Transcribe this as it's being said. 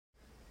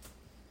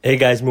Hey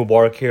guys,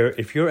 Mubarak here.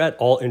 If you're at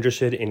all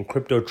interested in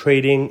crypto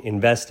trading,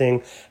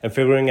 investing, and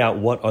figuring out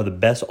what are the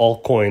best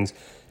altcoins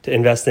to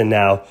invest in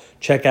now,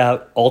 check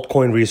out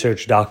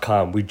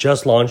altcoinresearch.com. We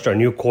just launched our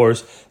new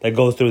course that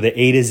goes through the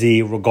A to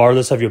Z,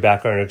 regardless of your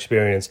background or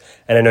experience.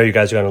 And I know you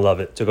guys are going to love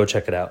it, so go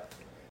check it out.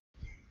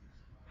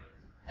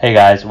 Hey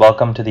guys,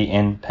 welcome to the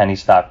In Penny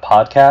Stock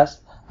podcast.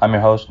 I'm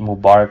your host,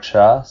 Mubarak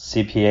Shah,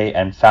 CPA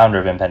and founder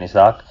of In Penny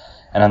Stock.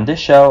 And on this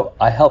show,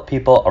 I help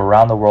people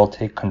around the world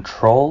take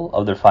control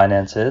of their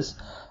finances,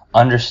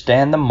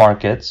 understand the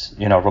markets,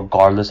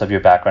 regardless of your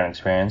background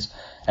experience,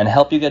 and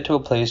help you get to a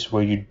place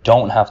where you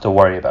don't have to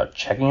worry about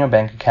checking your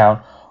bank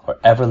account or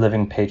ever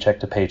living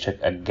paycheck to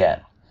paycheck again.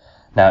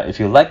 Now, if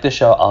you like the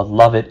show, I'd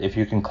love it if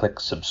you can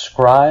click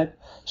subscribe,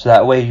 so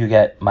that way you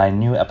get my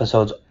new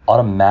episodes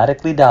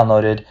automatically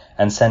downloaded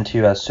and sent to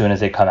you as soon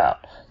as they come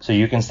out, so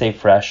you can stay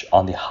fresh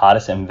on the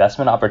hottest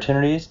investment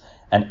opportunities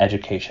and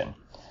education.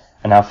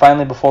 And now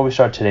finally, before we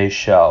start today's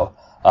show,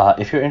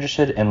 if you're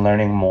interested in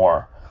learning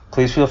more,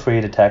 please feel free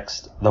to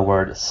text the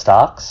word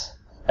stocks,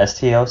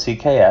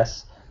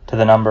 STOCKS, to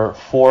the number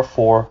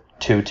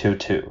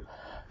 44222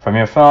 from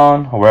your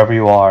phone or wherever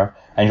you are,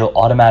 and you'll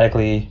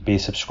automatically be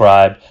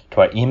subscribed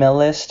to our email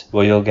list,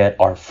 where you'll get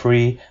our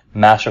free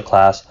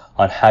masterclass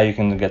on how you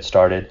can get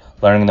started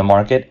learning the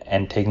market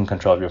and taking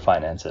control of your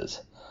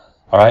finances.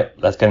 All right,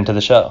 let's get into the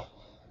show.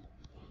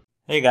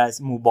 Hey guys,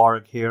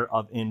 Mubarak here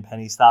of In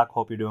Penny Stock.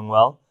 Hope you're doing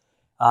well.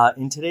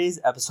 In today's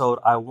episode,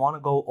 I want to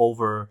go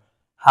over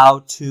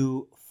how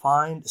to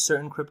find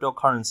certain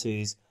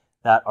cryptocurrencies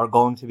that are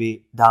going to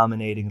be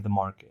dominating the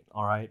market,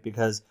 all right?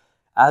 Because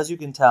as you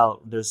can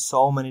tell, there's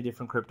so many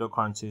different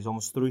cryptocurrencies,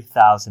 almost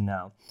 3,000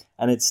 now,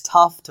 and it's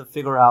tough to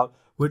figure out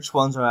which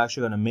ones are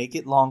actually going to make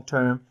it long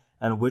term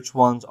and which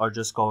ones are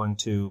just going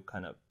to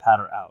kind of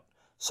patter out.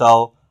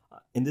 So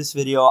in this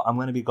video, I'm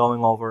going to be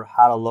going over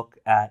how to look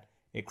at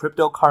a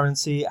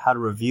cryptocurrency, how to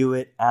review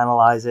it,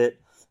 analyze it,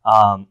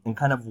 and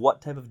kind of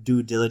what type of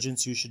due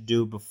diligence you should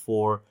do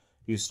before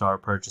you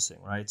start purchasing,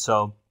 right?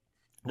 So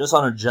just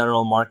on a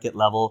general market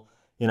level,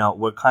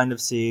 we're kind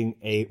of seeing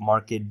a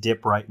market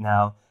dip right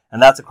now,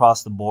 and that's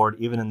across the board.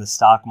 Even in the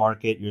stock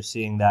market, you're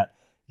seeing that,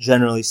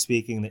 generally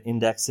speaking, the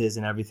indexes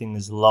and everything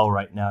is low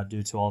right now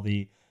due to all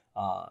the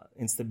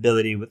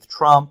instability with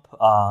Trump.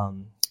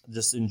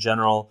 Just in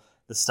general,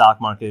 the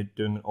stock market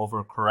doing an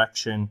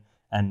overcorrection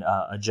and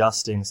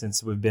adjusting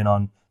since we've been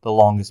on the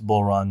longest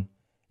bull run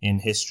in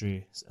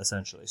history,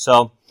 essentially.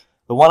 So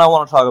the one I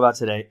want to talk about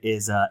today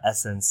is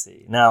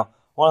SNC. Now,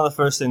 one of the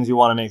first things you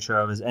want to make sure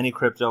of is any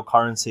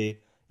cryptocurrency,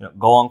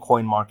 go on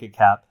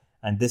CoinMarketCap,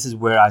 and this is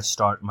where I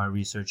start my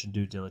research and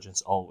due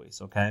diligence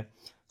always, okay?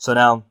 So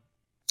now,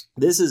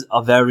 this is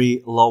a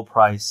very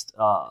low-priced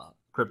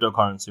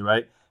cryptocurrency,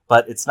 right?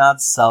 But it's not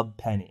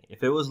sub-penny.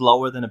 If it was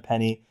lower than a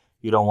penny,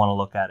 you don't want to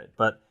look at it.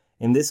 But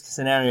in this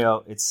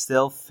scenario, it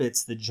still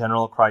fits the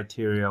general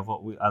criteria of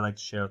what I like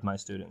to share with my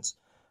students.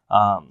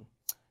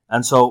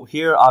 And so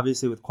here,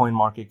 obviously, with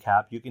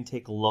CoinMarketCap, you can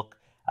take a look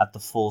at the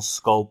full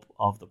scope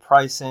of the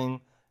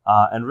pricing.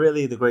 And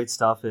really, the great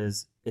stuff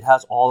is it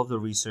has all of the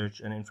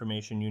research and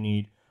information you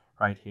need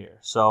right here.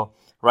 So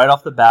right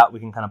off the bat, we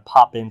can kind of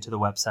pop into the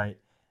website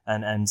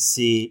and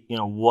see,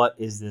 what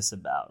is this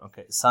about?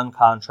 Okay, Sun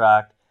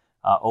Contract,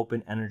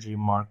 Open Energy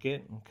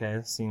Market.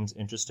 Okay, seems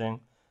interesting.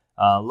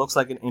 Looks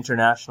like an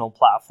international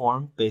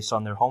platform based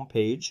on their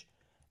homepage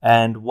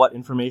and what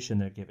information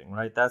they're giving,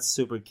 right? That's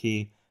super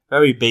key.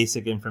 Very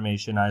basic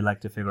information I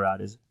like to figure out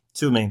is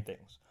two main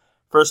things.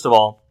 First of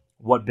all,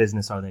 what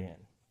business are they in?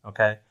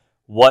 Okay,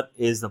 what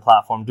is the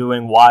platform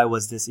doing? Why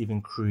was this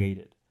even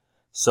created?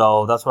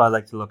 So that's what I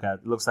like to look at.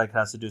 It looks like it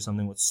has to do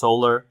something with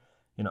solar.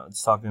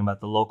 It's talking about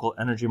the local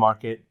energy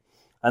market.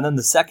 And then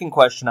the second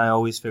question I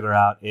always figure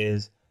out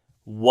is,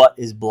 what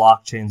is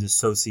blockchain's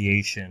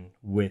association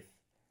with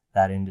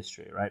that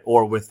industry, right?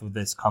 Or with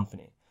this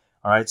company.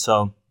 All right,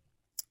 so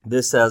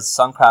this says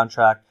Sun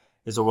Contract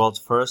is the world's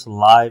first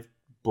live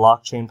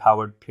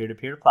blockchain-powered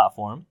peer-to-peer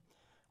platform,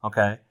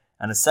 okay?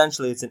 And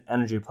essentially, it's an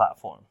energy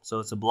platform. So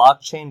it's a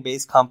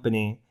blockchain-based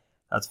company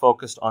that's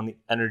focused on the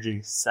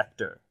energy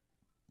sector.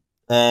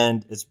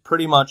 And it's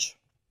pretty much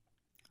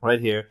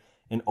right here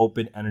an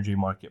open energy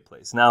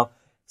marketplace. Now,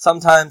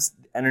 sometimes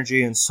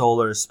energy and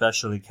solar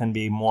especially can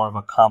be more of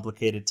a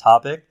complicated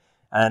topic.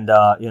 And,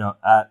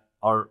 at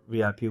our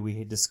VIP,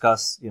 we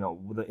discuss,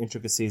 the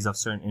intricacies of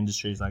certain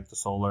industries like the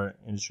solar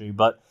industry.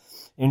 But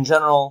in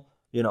general,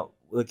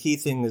 the key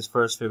thing is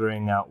first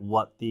figuring out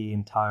what the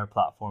entire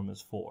platform is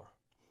for.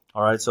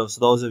 All right, so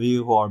those of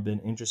you who have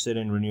been interested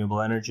in renewable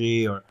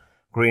energy or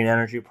green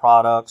energy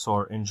products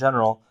or in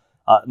general,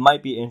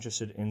 might be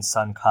interested in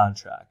Sun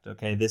Contract.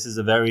 Okay, this is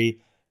a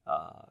very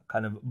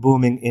kind of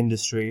booming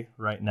industry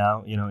right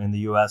now, in the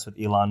US with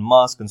Elon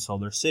Musk and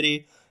Solar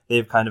City.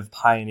 They've kind of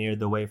pioneered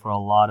the way for a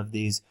lot of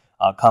these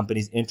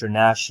companies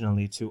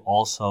internationally to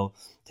also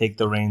take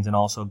the reins and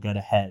also get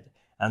ahead.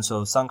 And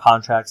so Sun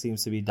Contract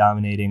seems to be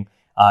dominating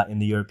in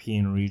the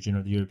European region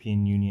or the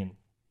European Union.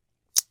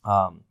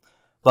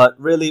 But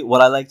really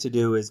what I like to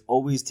do is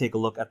always take a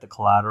look at the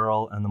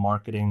collateral and the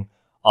marketing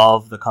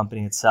of the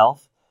company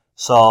itself.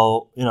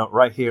 So,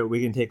 right here,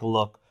 we can take a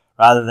look.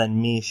 Rather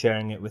than me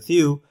sharing it with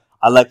you,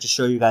 I like to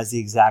show you guys the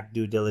exact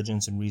due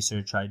diligence and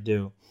research I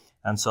do.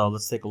 And so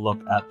let's take a look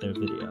at their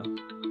video.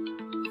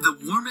 The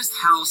warmest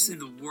house in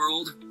the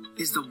world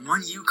is the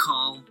one you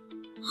call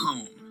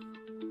home.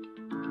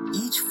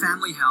 Each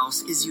family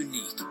house is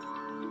unique.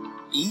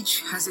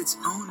 Each has its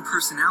own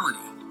personality,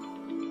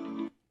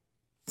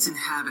 its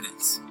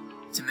inhabitants,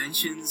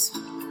 dimensions,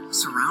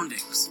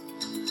 surroundings.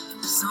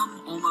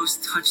 Some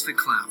almost touch the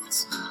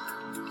clouds.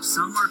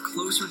 Some are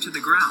closer to the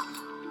ground.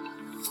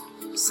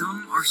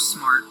 Some are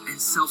smart and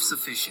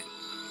self-sufficient.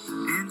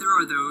 And there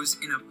are those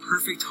in a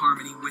perfect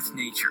harmony with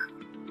nature.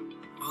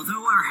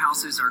 Although our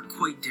houses are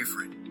quite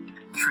different,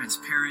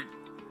 transparent,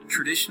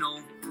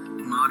 traditional,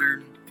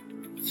 modern,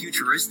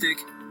 futuristic,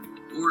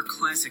 or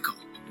classical,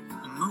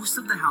 most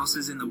of the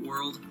houses in the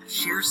world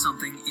share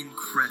something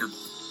incredible.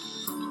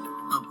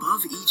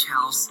 Above each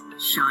house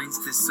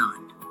shines the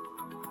sun,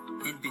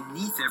 and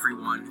beneath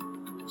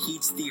everyone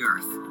heats the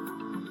earth.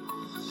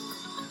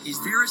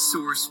 Is there a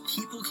source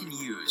people can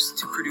use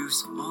to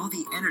produce all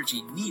the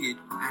energy needed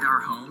at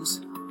our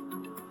homes?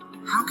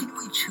 How can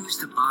we choose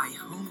to buy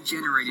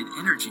home-generated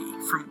energy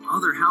from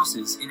other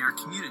houses in our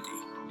community?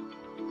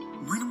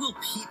 When will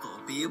people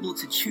be able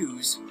to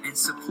choose and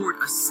support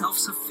a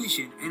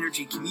self-sufficient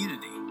energy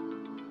community?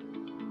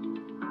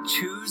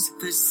 Choose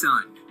the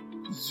sun.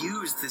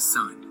 Use the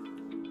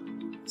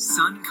sun.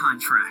 Sun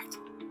Contract.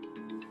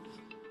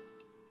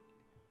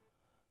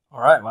 All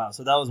right, wow.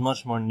 So that was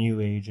much more new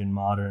age and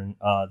modern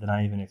than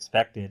I even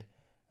expected.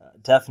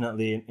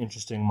 Definitely an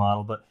interesting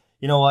model, but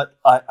you know what?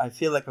 I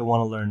feel like I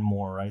want to learn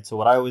more, right? So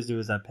what I always do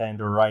is I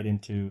pander right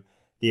into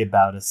the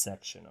About Us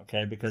section,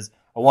 okay? Because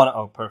I want to,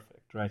 oh,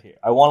 perfect, right here.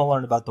 I want to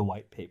learn about the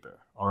white paper,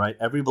 all right?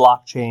 Every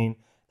blockchain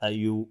that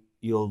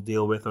you'll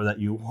deal with or that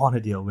you want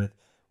to deal with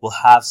will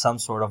have some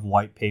sort of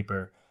white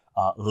paper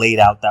laid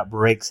out that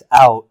breaks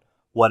out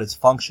what its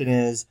function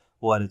is,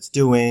 what it's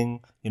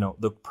doing,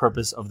 the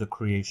purpose of the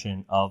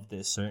creation of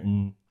this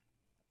certain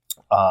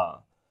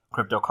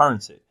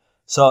cryptocurrency.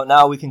 So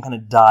now we can kind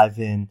of dive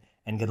in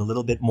and get a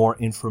little bit more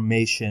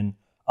information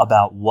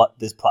about what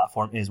this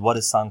platform is. What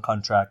does Sun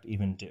Contract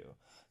even do?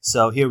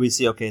 So here we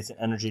see, okay, it's an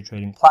energy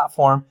trading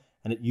platform,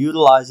 and it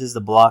utilizes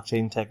the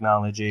blockchain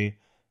technology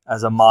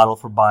as a model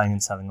for buying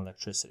and selling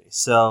electricity.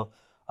 So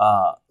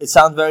it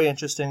sounds very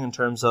interesting in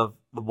terms of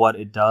what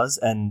it does,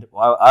 and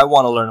I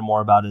want to learn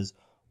more about is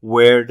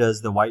where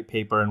does the white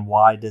paper and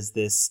why does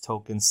this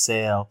token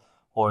sale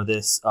or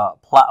this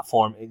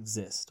platform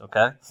exist,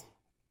 okay?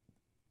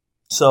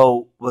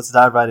 So let's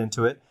dive right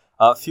into it.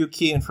 A few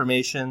key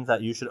information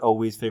that you should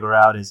always figure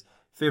out is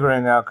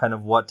figuring out kind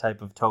of what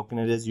type of token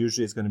it is.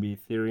 Usually it's going to be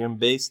Ethereum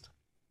based,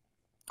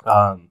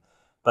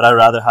 but I'd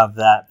rather have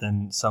that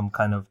than some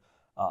kind of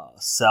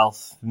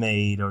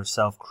self-made or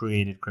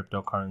self-created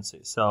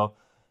cryptocurrency. So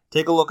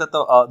take a look at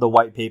the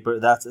white paper.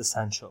 That's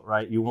essential,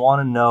 right? You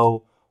want to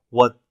know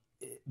what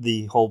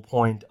the whole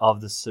point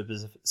of the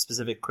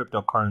specific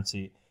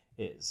cryptocurrency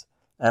is.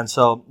 And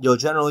so you'll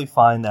generally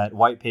find that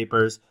white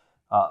papers,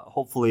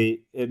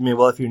 hopefully,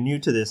 if you're new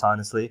to this,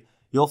 honestly,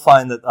 you'll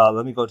find that,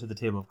 let me go to the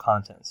table of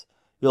contents.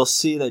 You'll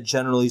see that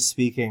generally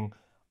speaking,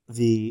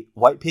 the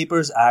white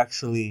papers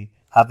actually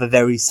have a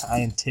very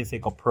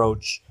scientific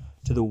approach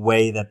to the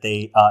way that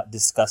they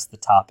discuss the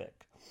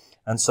topic.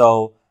 And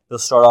so they'll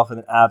start off with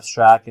an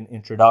abstract, an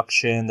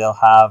introduction. They'll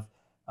have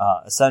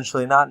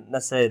essentially not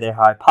necessarily their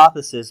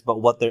hypothesis,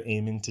 but what they're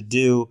aiming to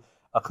do,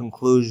 a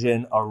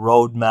conclusion, a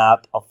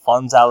roadmap, a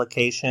funds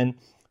allocation.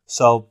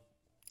 So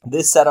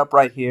this setup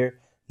right here,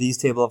 these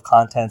table of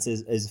contents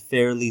is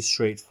fairly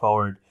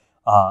straightforward.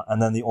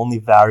 And then the only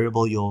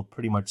variable you'll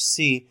pretty much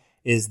see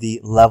is the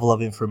level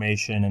of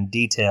information and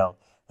detail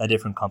that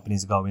different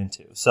companies go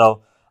into.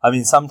 So,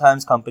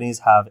 sometimes companies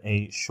have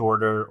a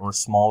shorter or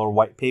smaller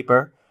white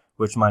paper,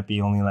 which might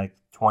be only like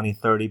 20,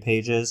 30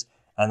 pages.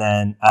 And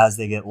then as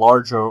they get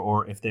larger,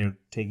 or if they're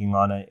taking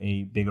on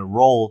a bigger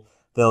role,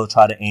 they'll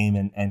try to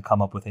aim and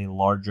come up with a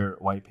larger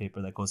white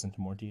paper that goes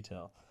into more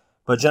detail.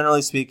 But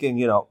generally speaking,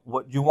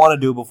 what you want to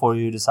do before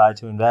you decide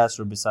to invest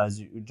or besides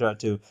you try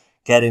to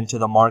get into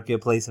the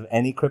marketplace of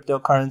any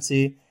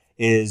cryptocurrency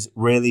is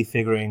really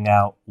figuring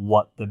out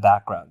what the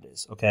background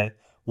is, okay?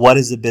 What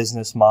is the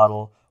business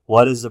model?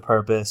 What is the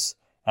purpose?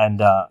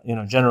 And,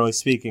 generally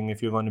speaking,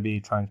 if you're going to be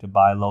trying to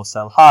buy low,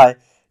 sell high,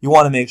 you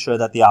want to make sure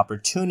that the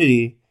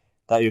opportunity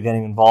that you're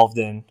getting involved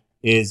in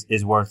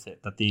is worth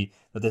it, that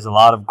there's a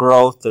lot of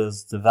growth,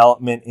 there's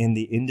development in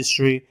the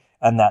industry,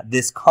 and that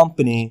this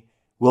company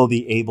will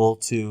be able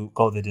to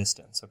go the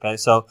distance, okay?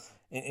 So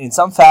in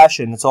some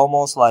fashion, it's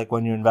almost like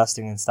when you're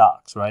investing in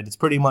stocks, right? It's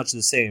pretty much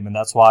the same, and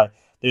that's why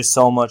there's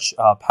so much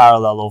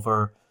parallel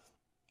over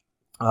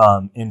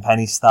in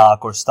penny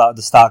stock or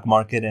the stock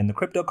market and the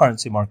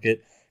cryptocurrency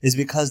market is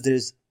because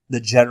there's the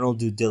general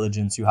due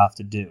diligence you have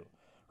to do,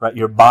 right?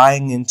 You're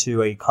buying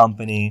into a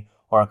company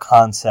or a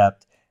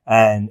concept,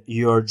 and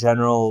your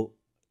general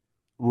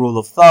rule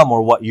of thumb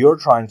or what you're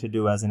trying to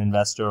do as an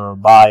investor or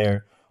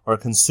buyer or a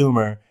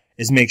consumer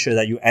is make sure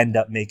that you end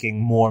up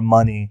making more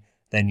money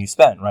than you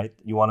spend, right?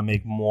 You want to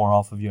make more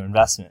off of your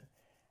investment.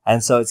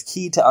 And so it's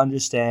key to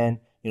understand,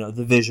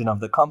 the vision of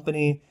the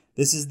company.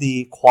 This is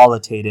the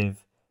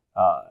qualitative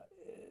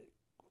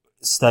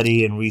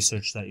study and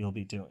research that you'll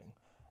be doing,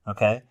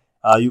 okay?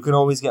 You can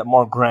always get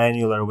more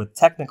granular with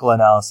technical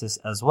analysis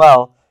as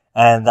well,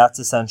 and that's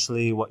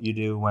essentially what you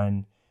do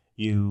when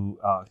you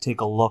take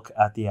a look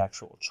at the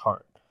actual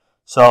chart.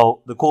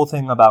 So the cool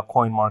thing about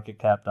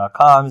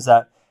CoinMarketCap.com is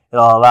that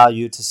it'll allow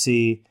you to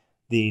see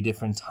the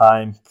different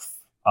time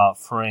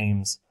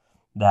frames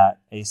that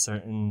a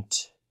certain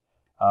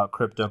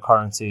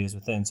cryptocurrency is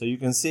within. So you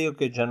can see,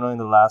 okay, generally in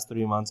the last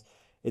 3 months,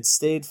 it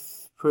stayed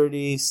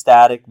pretty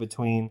static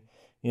between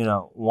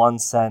 1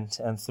 cent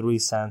and 3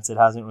 cents. It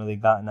hasn't really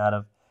gotten out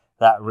of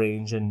that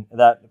range, and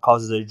that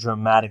causes a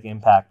dramatic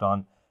impact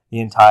on the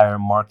entire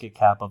market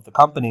cap of the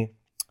company.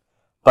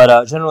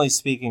 But generally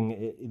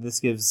speaking, this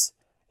gives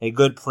a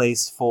good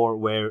place for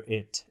where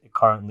it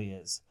currently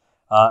is.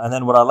 And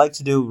then what I like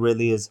to do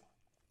really is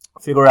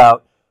figure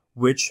out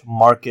which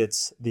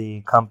markets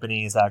the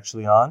company is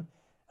actually on,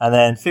 and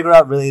then figure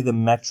out really the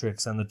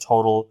metrics and the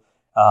total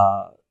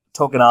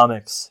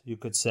tokenomics, you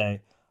could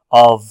say,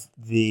 of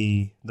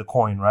the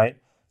coin, right?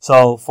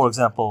 So, for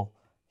example,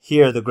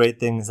 here the great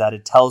thing is that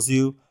it tells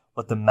you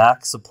what the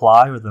max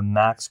supply or the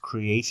max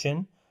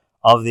creation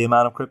of the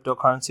amount of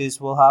cryptocurrencies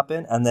will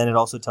happen, and then it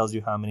also tells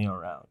you how many are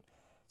around.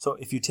 So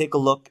if you take a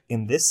look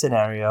in this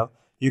scenario,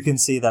 you can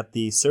see that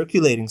the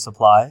circulating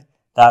supply,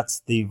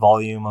 that's the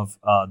volume of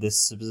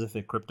this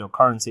specific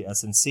cryptocurrency,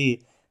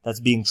 SNC, that's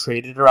being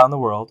traded around the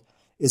world,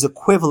 is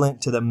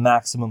equivalent to the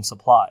maximum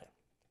supply.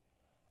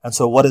 And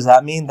so what does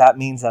that mean? That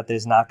means that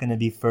there's not going to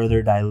be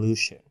further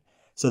dilution.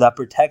 So that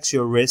protects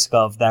your risk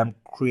of them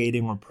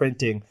creating or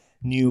printing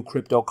new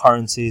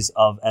cryptocurrencies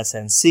of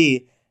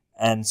SNC,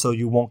 and so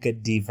you won't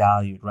get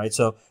devalued, right?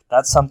 So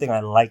that's something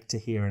I like to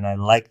hear and I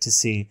like to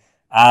see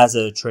as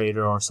a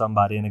trader or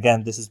somebody. And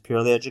again, this is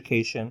purely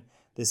education.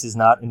 This is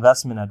not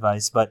investment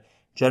advice, but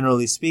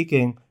generally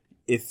speaking,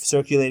 if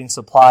circulating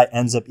supply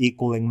ends up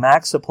equaling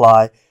max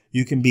supply,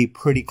 you can be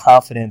pretty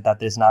confident that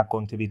there's not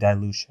going to be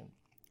dilution.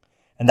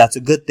 And that's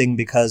a good thing,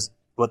 because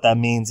what that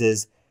means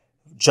is,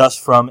 just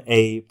from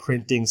a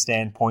printing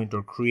standpoint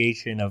or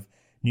creation of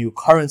new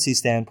currency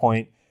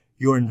standpoint,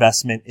 your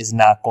investment is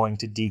not going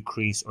to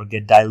decrease or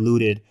get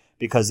diluted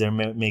because they're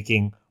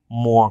making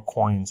more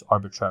coins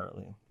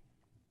arbitrarily.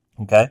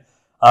 Okay?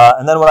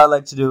 And then what I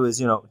like to do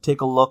is,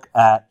 take a look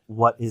at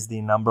what is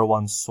the number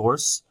one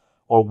source,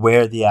 or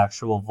where the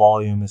actual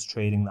volume is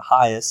trading the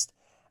highest.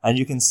 And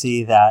you can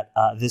see that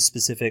this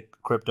specific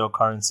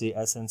cryptocurrency,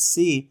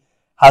 SNC,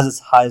 has its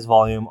highest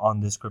volume on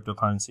this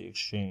cryptocurrency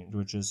exchange,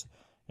 which is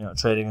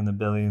trading in the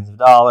billions of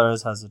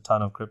dollars, has a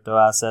ton of crypto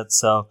assets.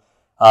 So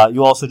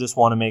you also just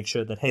want to make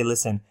sure that, hey,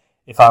 listen,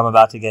 if I'm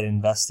about to get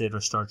invested or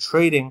start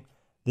trading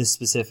this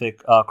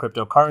specific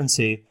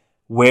cryptocurrency,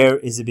 where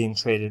is it being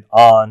traded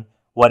on?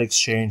 What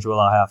exchange will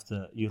I have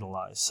to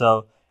utilize? So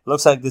it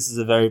looks like this is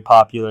a very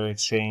popular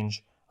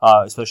exchange,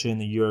 especially in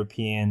the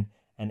European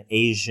and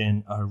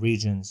Asian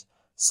regions.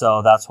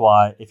 So that's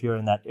why if you're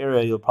in that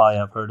area, you'll probably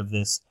have heard of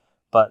this,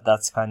 but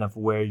that's kind of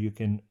where you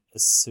can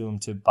assume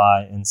to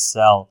buy and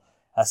sell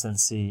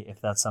SNC if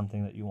that's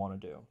something that you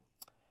want to do.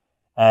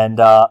 And,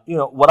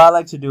 what I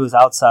like to do is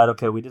outside,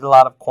 we did a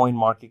lot of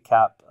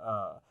CoinMarketCap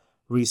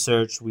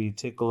research. We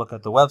take a look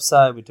at the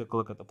website. We took a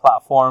look at the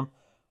platform.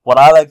 What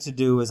I like to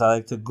do is I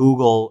like to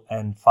Google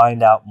and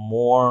find out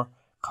more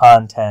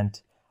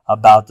content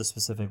about the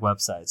specific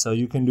website. So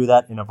you can do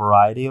that in a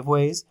variety of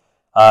ways.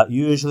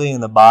 Usually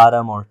in the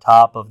bottom or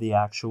top of the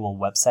actual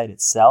website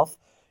itself,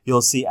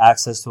 you'll see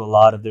access to a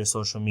lot of their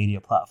social media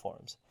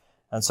platforms.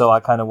 And so I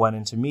kind of went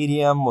into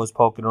Medium, was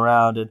poking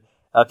around, and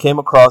came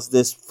across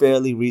this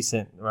fairly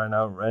recent,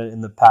 right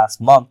in the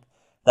past month,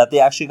 that they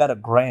actually got a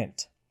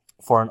grant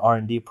for an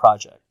R&D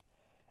project.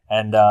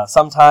 And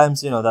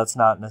sometimes, that's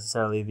not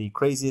necessarily the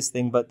craziest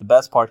thing, but the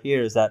best part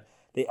here is that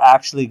they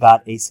actually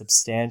got a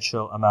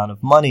substantial amount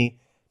of money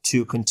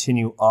to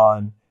continue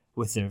on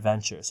with their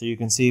venture. So you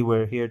can see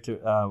we're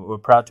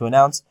proud to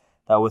announce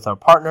that with our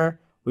partner,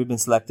 we've been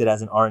selected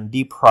as an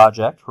R&D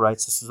project, right?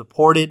 So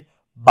supported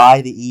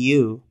by the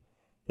EU.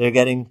 They're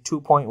getting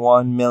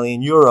 2.1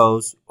 million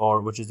euros,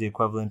 which is the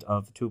equivalent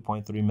of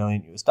 2.3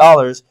 million US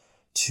dollars,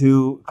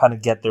 to kind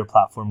of get their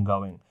platform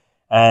going.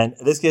 And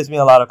this gives me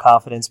a lot of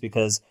confidence,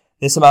 because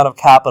this amount of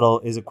capital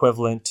is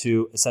equivalent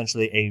to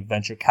essentially a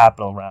venture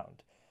capital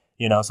round.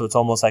 So it's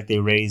almost like they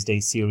raised a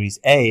Series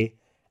A.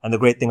 And the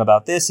great thing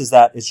about this is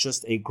that it's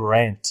just a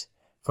grant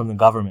from the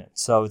government.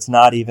 So it's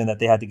not even that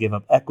they had to give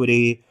up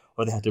equity,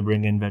 or they had to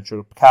bring in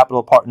venture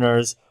capital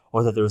partners,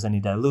 or that there was any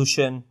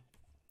dilution.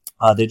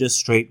 They just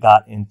straight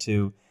got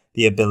into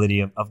the ability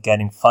of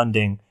getting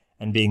funding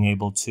and being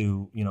able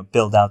to,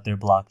 build out their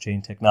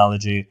blockchain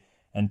technology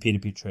and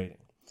P2P trading.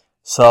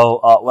 So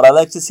what I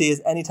like to see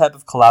is any type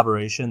of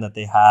collaboration that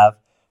they have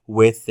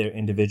with their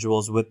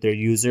individuals, with their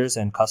users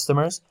and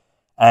customers.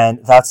 And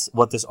that's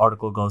what this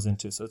article goes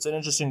into. So it's an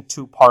interesting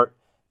two-part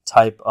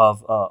type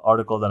of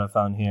article that I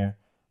found here.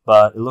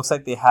 But it looks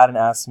like they hadn't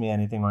asked me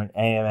anything, or an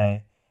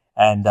AMA.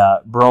 and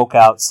broke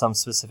out some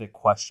specific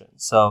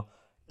questions. So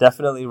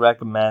definitely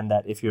recommend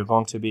that if you're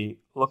going to be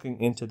looking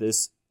into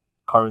this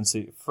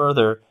currency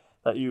further,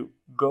 that you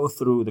go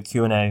through the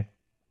Q&A,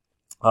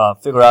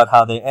 figure out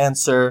how they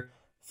answer,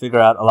 figure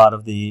out a lot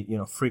of the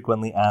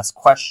frequently asked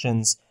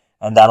questions,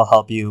 and that'll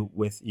help you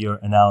with your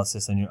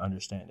analysis and your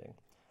understanding.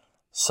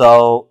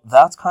 So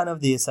that's kind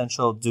of the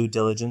essential due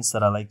diligence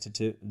that I like to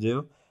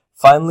do.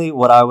 Finally,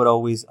 what I would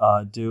always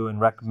do and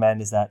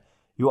recommend is that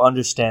you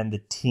understand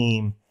the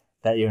team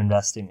that you're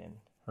investing in,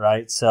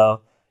 right?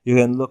 So you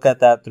can look at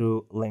that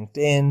through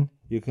LinkedIn,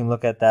 you can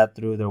look at that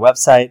through their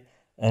website,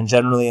 and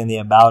generally in the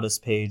About Us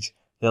page,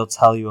 they'll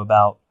tell you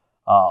about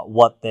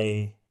what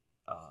they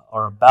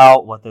are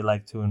about, what they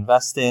like to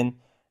invest in,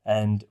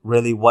 and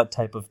really what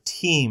type of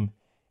team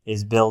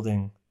is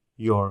building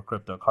your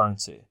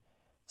cryptocurrency.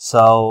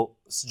 So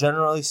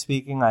generally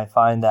speaking, I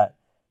find that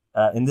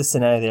in this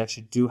scenario, they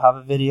actually do have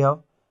a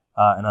video,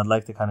 and I'd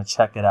like to kind of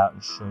check it out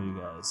and show you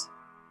guys.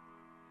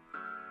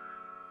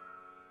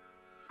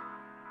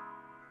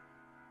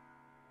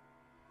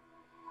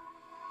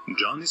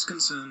 John is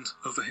concerned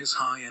over his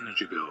high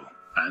energy bill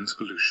and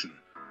pollution.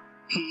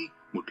 He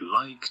would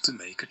like to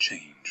make a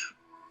change.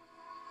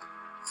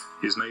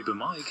 His neighbor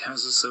Mike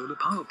has a solar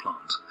power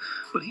plant,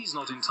 but he's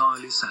not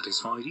entirely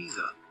satisfied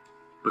either.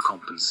 The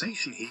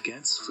compensation he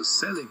gets for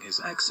selling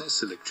his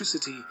excess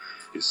electricity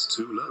is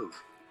too low.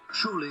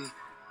 Surely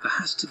there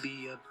has to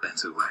be a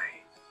better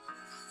way.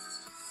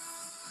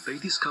 They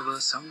discover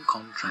Sun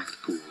Contract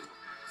Pool,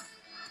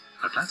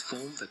 a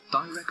platform that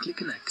directly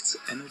connects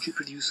energy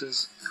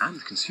producers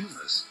and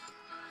consumers.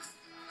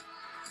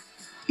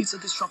 It's a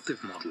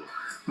disruptive model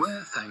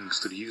where, thanks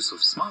to the use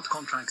of smart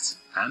contracts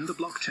and the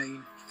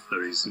blockchain,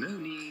 there is no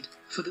need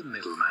for the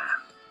middleman.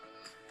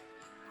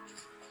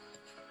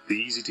 The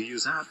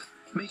easy-to-use app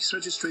makes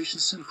registration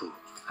simple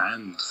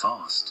and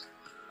fast.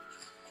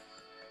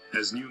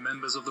 As new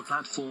members of the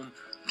platform,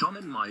 John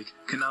and Mike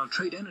can now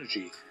trade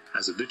energy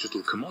as a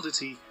digital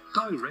commodity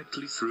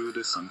directly through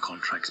the Sun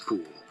Contract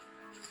Pool.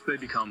 They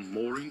become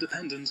more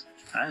independent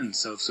and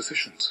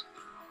self-sufficient.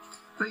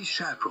 They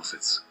share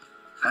profits,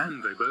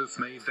 and they both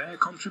made their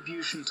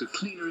contribution to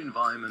cleaner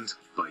environment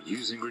by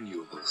using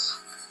renewables.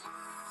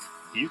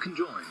 You can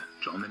join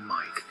John and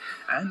Mike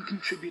and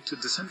contribute to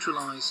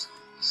decentralized,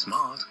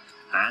 smart,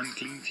 and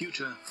clean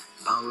future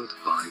powered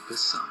by the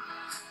sun.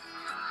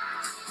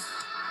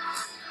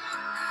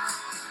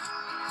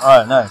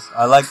 Alright, nice.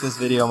 I like this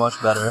video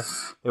much better.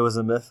 It was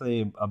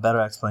definitely a better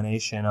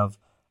explanation of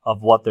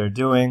what they're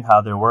doing,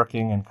 how they're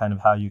working, and kind of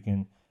how you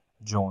can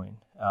join.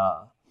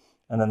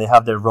 And then they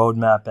have their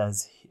roadmap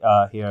as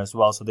here as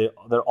well. So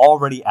they're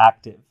already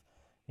active.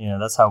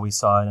 That's how we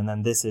saw it. And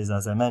then this is,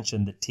 as I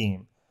mentioned, the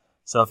team.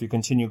 So if you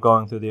continue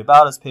going through the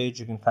About Us page,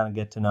 you can kind of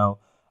get to know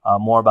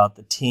more about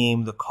the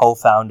team, the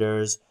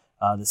co-founders,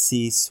 the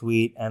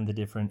C-suite, and the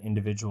different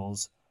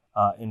individuals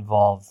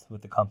involved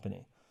with the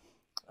company.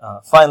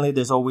 Finally,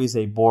 there's always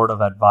a board of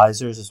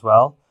advisors as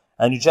well.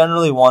 And you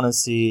generally want to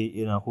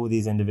see, who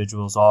these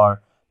individuals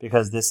are,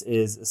 because this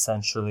is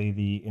essentially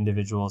the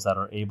individuals that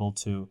are able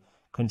to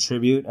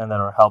contribute and that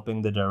are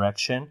helping the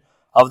direction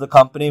of the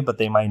company, but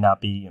they might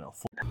not be,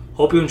 full.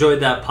 Hope you enjoyed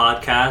that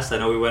podcast. I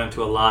know we went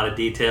into a lot of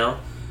detail,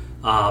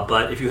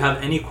 but if you have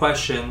any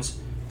questions,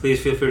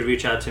 please feel free to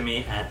reach out to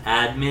me at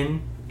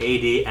admin,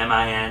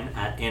 ADMIN,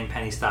 at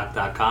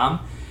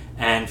inpennystock.com.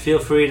 And feel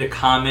free to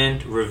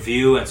comment,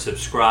 review, and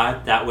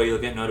subscribe. That way you'll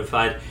get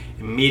notified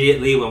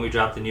immediately when we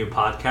drop the new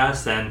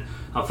podcast. And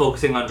I'm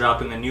focusing on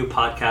dropping a new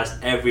podcast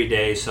every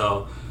day.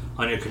 So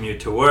on your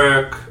commute to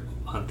work,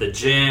 at the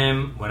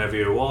gym, whenever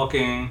you're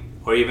walking,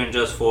 or even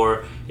just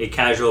for a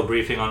casual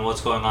briefing on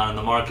what's going on in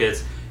the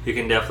markets, you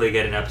can definitely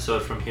get an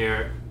episode from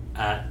here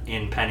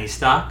in Penny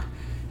Stock.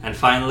 And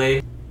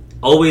finally,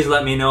 always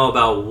let me know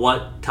about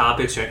what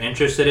topics you're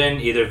interested in,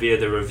 either via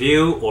the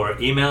review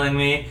or emailing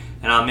me,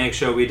 and I'll make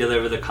sure we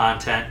deliver the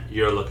content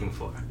you're looking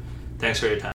for. Thanks for your time.